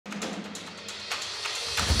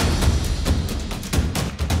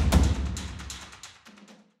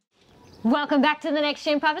Welcome back to the Next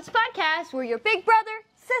Gen Prophets podcast. We're your big brother,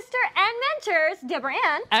 sister, and mentors,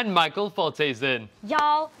 Deborah-Anne and Michael Velthuysen.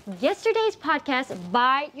 Y'all, yesterday's podcast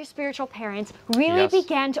by your spiritual parents really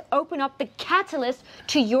began to open up the catalyst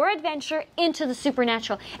to your adventure into the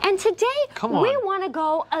supernatural. And today, we want to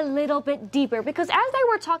go a little bit deeper because as they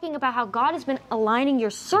were talking about how God has been aligning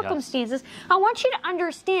your circumstances, I want you to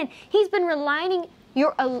understand He's been aligning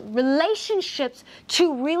your relationships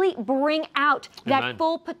to really bring out that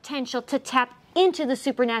full potential to tap into the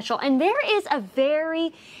supernatural. And there is a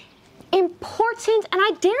very important, and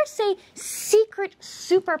I dare say, secret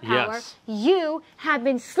superpower you have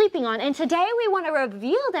been sleeping on. And today we want to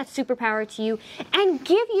reveal that superpower to you and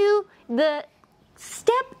give you the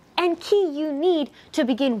step and key you need to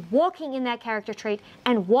begin walking in that character trait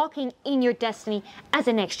and walking in your destiny as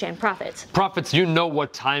a next-gen prophet. Prophets, you know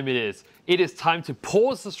what time it is. It is time to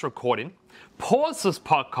pause this recording, pause this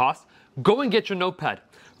podcast, go and get your notepad,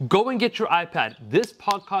 go and get your iPad. This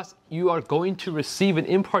podcast, you are going to receive an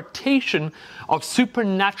impartation of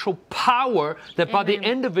supernatural power that by the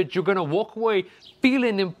end of it, you're going to walk away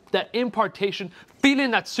feeling that impartation,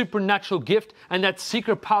 feeling that supernatural gift and that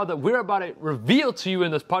secret power that we're about to reveal to you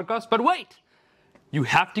in this podcast. But wait, you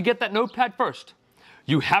have to get that notepad first.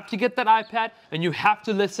 You have to get that iPad and you have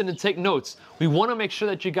to listen and take notes. We want to make sure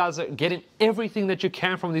that you guys are getting everything that you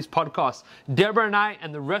can from these podcasts. Deborah and I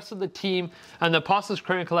and the rest of the team and the Apostles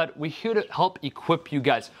Craig and Colette, we're here to help equip you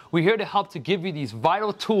guys. We're here to help to give you these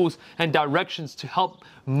vital tools and directions to help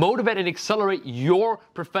motivate and accelerate your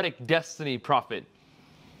prophetic destiny, prophet.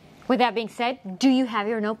 With that being said, do you have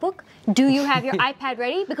your notebook? Do you have your iPad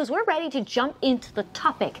ready? Because we're ready to jump into the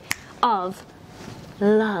topic of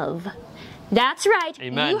love. That's right.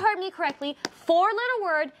 Amen. You heard me correctly. Four-letter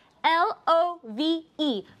word,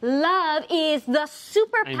 L-O-V-E. Love is the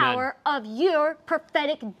superpower of your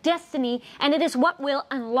prophetic destiny, and it is what will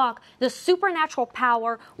unlock the supernatural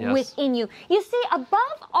power within you. You see,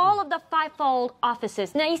 above all of the fivefold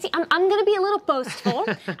offices, now you see, I'm going to be a little boastful.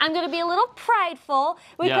 I'm going to be a little prideful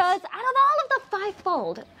because out of all of the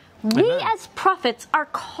fivefold, we as prophets are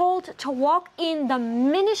called to walk in the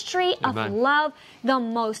ministry of love the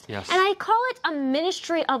most. And I call it a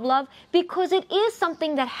ministry of love because it is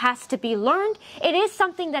something that has to be learned. It is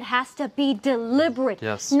something that has to be deliberate.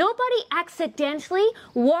 Nobody accidentally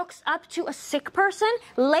walks up to a sick person,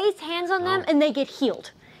 lays hands on them, and they get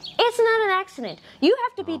healed. It's not an accident. You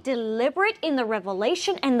have to be deliberate in the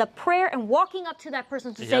revelation and the prayer and walking up to that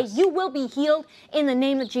person to say, you will be healed in the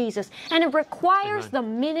name of Jesus. And it requires the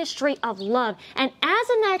ministry of love. And as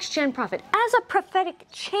a next-gen prophet, as a prophetic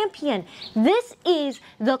champion, this is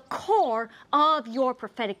the core of your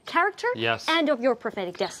prophetic character and of your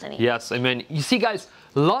prophetic destiny. Yes, amen. You see, guys,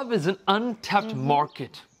 love is an untapped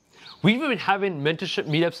market. We've been having mentorship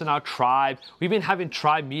meetups in our tribe. We've been having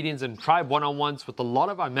tribe meetings and tribe one-on-ones with a lot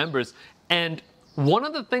of our members. And one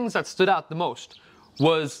of the things that stood out the most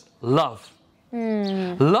was love.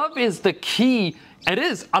 Love is the key. It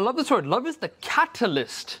is. I love this word. Love is the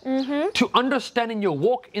catalyst to understanding your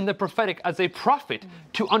walk in the prophetic as a prophet,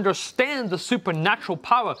 to understand the supernatural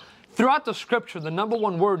power. Throughout the scripture, the number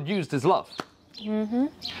one word used is love.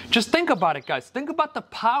 Just think about it, guys. Think about the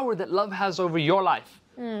power that love has over your life.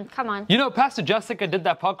 Come on. You know, Pastor Jessica did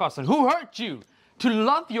that podcast on Who Hurt You? To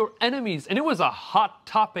love your enemies. And it was a hot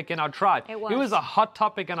topic in our tribe. It was a hot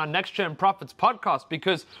topic in our Next Gen Prophets podcast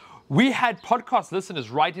because we had podcast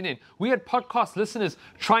listeners writing in. We had podcast listeners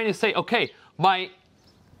trying to say, okay, my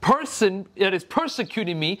person that is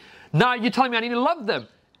persecuting me, now you're telling me I need to love them.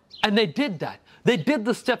 And they did that. They did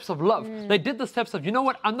the steps of love. They did the steps of, you know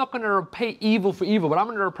what? I'm not going to repay evil for evil, but I'm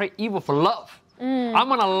going to repay evil for love. I'm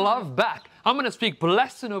going to love back. I'm going to speak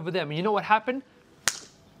blessing over them. And you know what happened?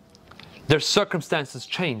 Their circumstances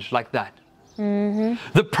changed like that.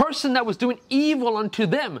 The person that was doing evil unto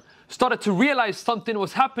them started to realize something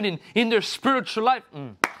was happening in their spiritual life.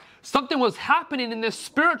 Something was happening in their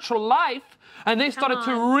spiritual life. And they started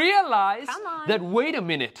to realize that, wait a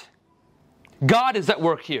minute, God is at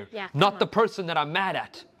work here, not the person that I'm mad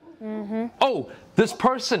at. Oh, this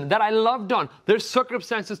person that I loved on, their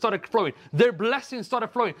circumstances started flowing. Their blessings started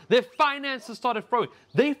flowing. Their finances started flowing.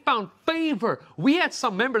 They found favor. We had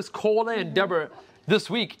some members call in, Deborah,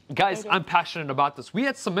 this week. Guys, I'm passionate about this. We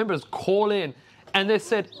had some members call in and they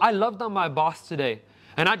said, I loved on my boss today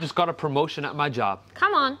and I just got a promotion at my job.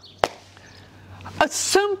 Come on. A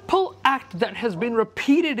simple act that has been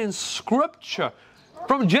repeated in scripture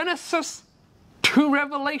from Genesis to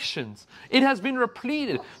Revelations. It has been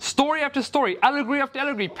repeated. Story after story, allegory after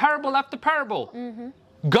allegory, parable after parable,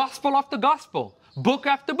 gospel after gospel, book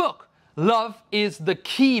after book. Love is the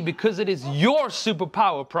key because it is your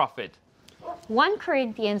superpower, prophet. 1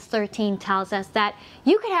 Corinthians 13 tells us that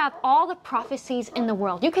you could have all the prophecies in the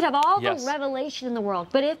world. You could have all the revelation in the world.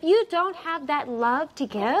 But if you don't have that love to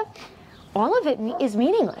give, all of it is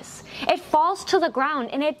meaningless. It falls to the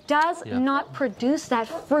ground and it does not produce that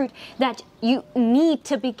fruit that you need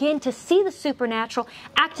to begin to see the supernatural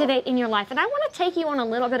activate in your life. And I want to take you on a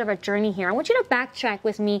little bit of a journey here. I want you to backtrack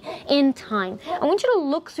with me in time. I want you to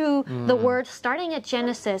look through the word starting at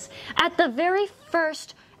Genesis at the very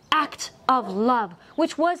first act of love,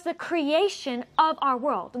 which was the creation of our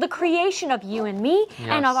world, the creation of you and me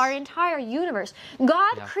and of our entire universe.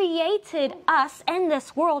 God created us and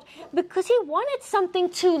this world because He wanted something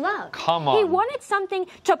to love. Come on. He wanted something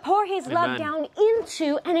to pour His love down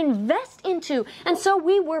into and invest into. And so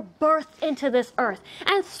we were birthed into this earth.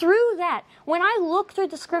 And through that, when I look through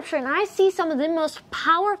the scripture and I see some of the most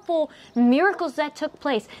powerful miracles that took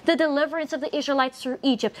place, the deliverance of the Israelites through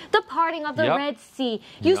Egypt, the parting of the Red Sea,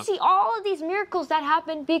 you see all of these miracles that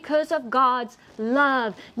happened because of God's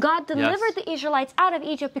love. God delivered the Israelites out of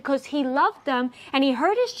Egypt because He loved them and He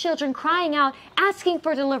heard His children crying out, asking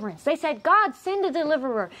for deliverance. They said, God, send a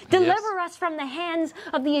deliverer. Deliver us from the hands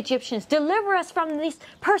of the Egyptians. Deliver us from this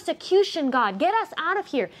persecution, God. Get us out of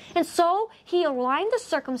here. And so He aligned the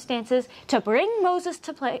circumstances to bring Moses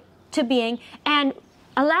to being and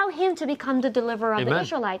allow him to become the deliverer of the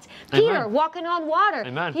Israelites. Peter, walking on water,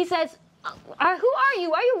 he says, who are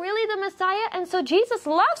you? Are you really the Messiah? And so Jesus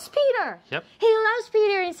loves Peter. He loves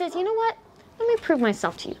Peter and He says, you know what? Let me prove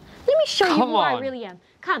myself to you. Let me show you who I really am.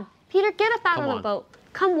 Come, Peter, get up out of the boat.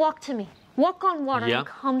 Come walk to me. Walk on water and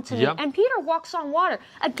come to me. And Peter walks on water.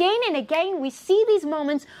 Again and again, we see these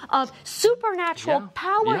moments of supernatural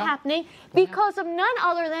power happening because of none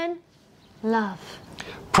other than love.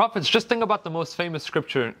 Prophets, just think about the most famous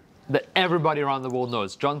scripture that everybody around the world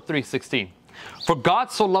knows, John 3:16. For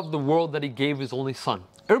God so loved the world that He gave His only Son.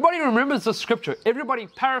 Everybody remembers the scripture. Everybody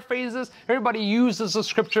paraphrases. Everybody uses the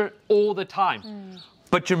scripture all the time.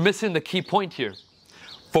 But you're missing the key point here.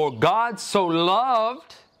 For God so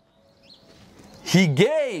loved, He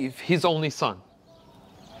gave His only Son.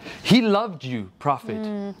 He loved you,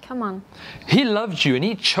 prophet. Come on. He loved you and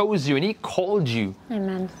He chose you and He called you.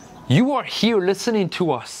 Amen. You are here listening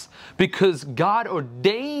to us because God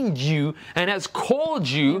ordained you and has called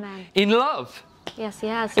you in love. Yes,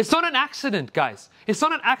 yes. It's not an accident, guys. It's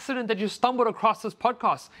not an accident that you stumbled across this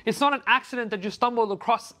podcast. It's not an accident that you stumbled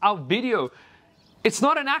across our video. It's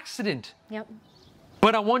not an accident.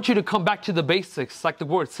 But I want you to come back to the basics, like the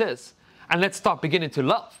word says, and let's start beginning to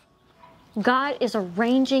love. God is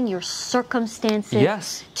arranging your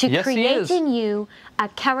circumstances to create in you a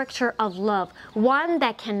character of love. One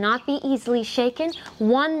that cannot be easily shaken.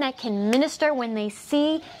 One that can minister when they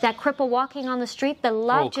see that cripple walking on the street. The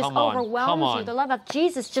love just overwhelms you. The love of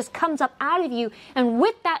Jesus just comes up out of you. And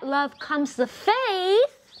with that love comes the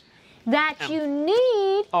faith that you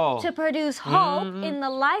need to produce hope in the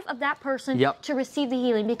life of that person to receive the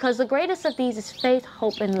healing. Because the greatest of these is faith,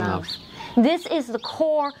 hope, and love. This is the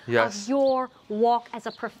core of your walk as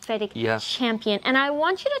a prophetic champion. And I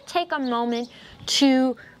want you to take a moment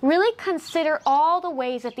to really consider all the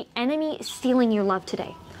ways that the enemy is stealing your love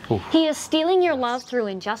today. He is stealing your love through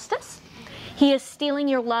injustice. He is stealing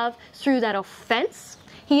your love through that offense.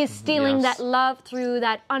 He is stealing that love through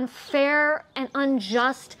that unfair and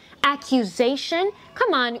unjust accusation.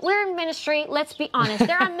 Come on, we're in ministry. Let's be honest.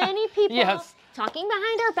 There are many people talking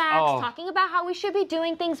behind our backs, talking about how we should be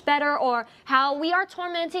doing things better or how we are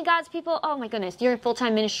tormenting God's people. Oh my goodness, you're in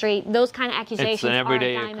full-time ministry. Those kind of accusations it's an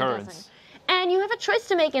everyday are a dime occurrence. a dozen. And you have a choice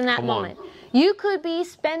to make in that moment. You could be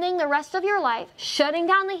spending the rest of your life shutting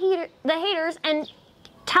down the haters and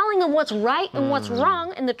telling them what's right and what's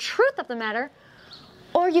wrong and the truth of the matter.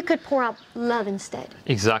 Or you could pour out love instead.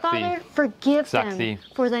 Father, forgive them,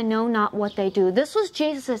 for they know not what they do. This was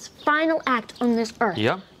Jesus' final act on this earth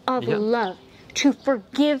of love, to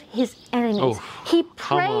forgive His enemies. He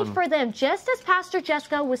prayed for them, just as Pastor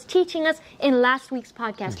Jessica was teaching us in last week's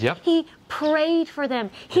podcast. He prayed for them.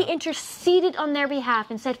 He interceded on their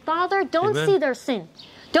behalf and said, Father, don't see their sin.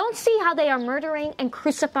 Don't see how they are murdering and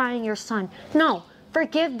crucifying your Son. No,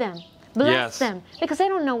 forgive them. Bless them, because they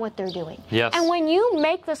don't know what they're doing. And when you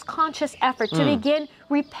make this conscious effort to begin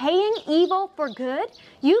repaying evil for good,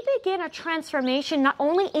 you begin a transformation not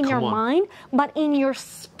only in your mind, but in your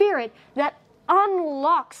spirit that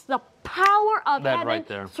unlocks the power of heaven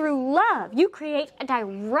through love. You create a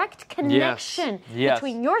direct connection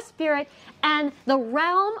between your spirit and the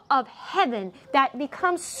realm of heaven that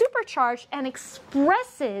becomes supercharged and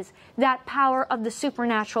expresses that power of the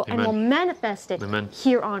supernatural and will manifest it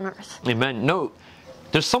here on earth. Amen. No,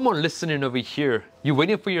 there's someone listening over here. You're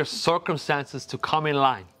waiting for your circumstances to come in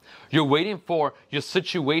line. You're waiting for your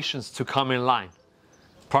situations to come in line.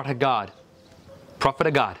 Prophet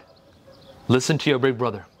of God, listen to your big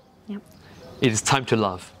brother. Yep. It is time to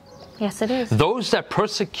love. Yes, it is. Those that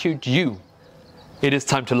persecute you, it is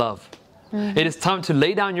time to love. It is time to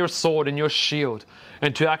lay down your sword and your shield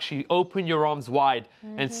and to actually open your arms wide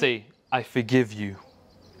and say, I forgive you.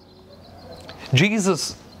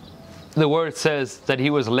 Jesus, the word says that he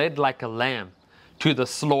was led like a lamb to the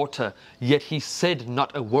slaughter, yet he said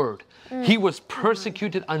not a word. He was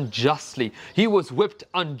persecuted unjustly. He was whipped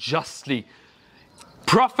unjustly.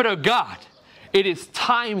 Prophet of God, it is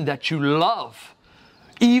time that you love,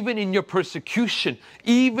 even in your persecution,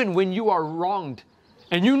 even when you are wronged,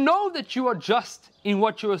 and you know that you are just in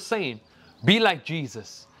what you are saying. Be like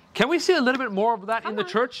Jesus. Can we see a little bit more of that in the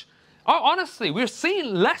church? Oh, honestly, we're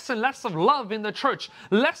seeing less and less of love in the church,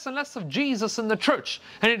 less and less of Jesus in the church.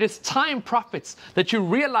 And it is time, prophets, that you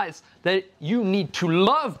realize that you need to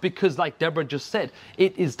love, because like Deborah just said,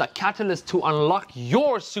 it is the catalyst to unlock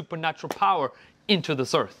your supernatural power into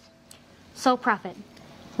this earth. So, prophet,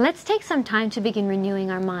 let's take some time to begin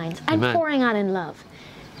renewing our minds and pouring out in love.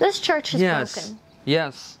 This church is broken.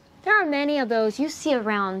 Yes. There are many of those you see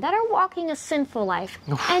around that are walking a sinful life,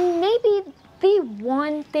 and maybe the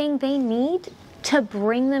one thing they need to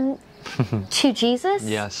bring them to Jesus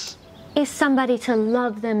is somebody to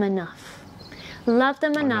love them enough. Love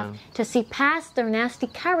them enough to see past their nasty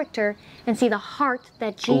character and see the heart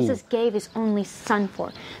that Jesus gave his only son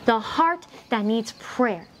for. The heart that needs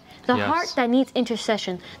prayer. The heart that needs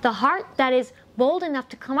intercession. The heart that is bold enough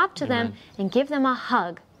to come up to them and give them a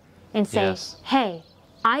hug and say, hey,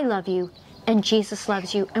 I love you and Jesus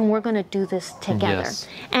loves you and we're going to do this together.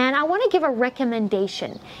 And I want to give a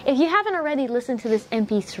recommendation. If you haven't already listened to this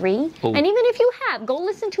MP3, and even if you have, go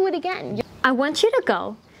listen to it again. I want you to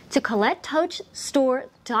go to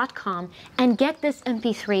ColetteToachStore.com and get this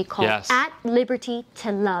MP3 called At Liberty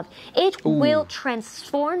to Love. It will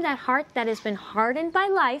transform that heart that has been hardened by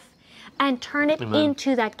life and turn it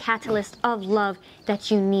into that catalyst of love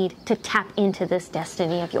that you need to tap into this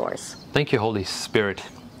destiny of yours. Thank you, Holy Spirit.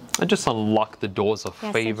 And just unlock the doors of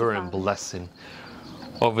favor and blessing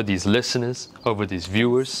over these listeners, over these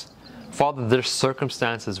viewers. Father, there's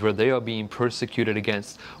circumstances where they are being persecuted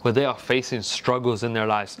against, where they are facing struggles in their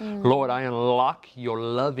lives. Lord, I unlock your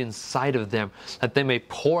love inside of them, that they may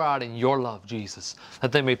pour out in your love, Jesus.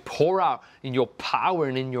 That they may pour out in your power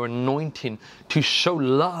and in your anointing to show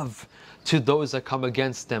love to those that come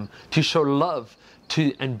against them, to show love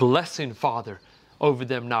to and blessing, Father, over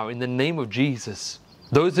them now in the name of Jesus.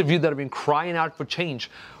 Those of you that have been crying out for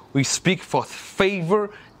change, we speak forth favor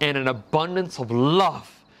and an abundance of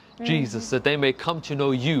love, Jesus, that they may come to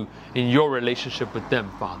know you in your relationship with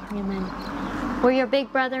them, Father. Amen. We're your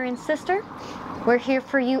big brother and sister. We're here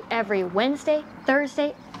for you every Wednesday,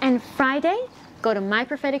 Thursday, and Friday. Go to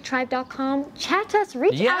myprophetictribe.com, chat us,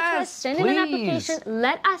 reach out to us, send in an application,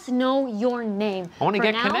 let us know your name. I want to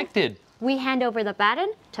get connected. We hand over the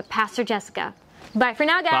baton to Pastor Jessica. Bye for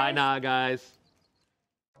now, guys. Bye now, guys.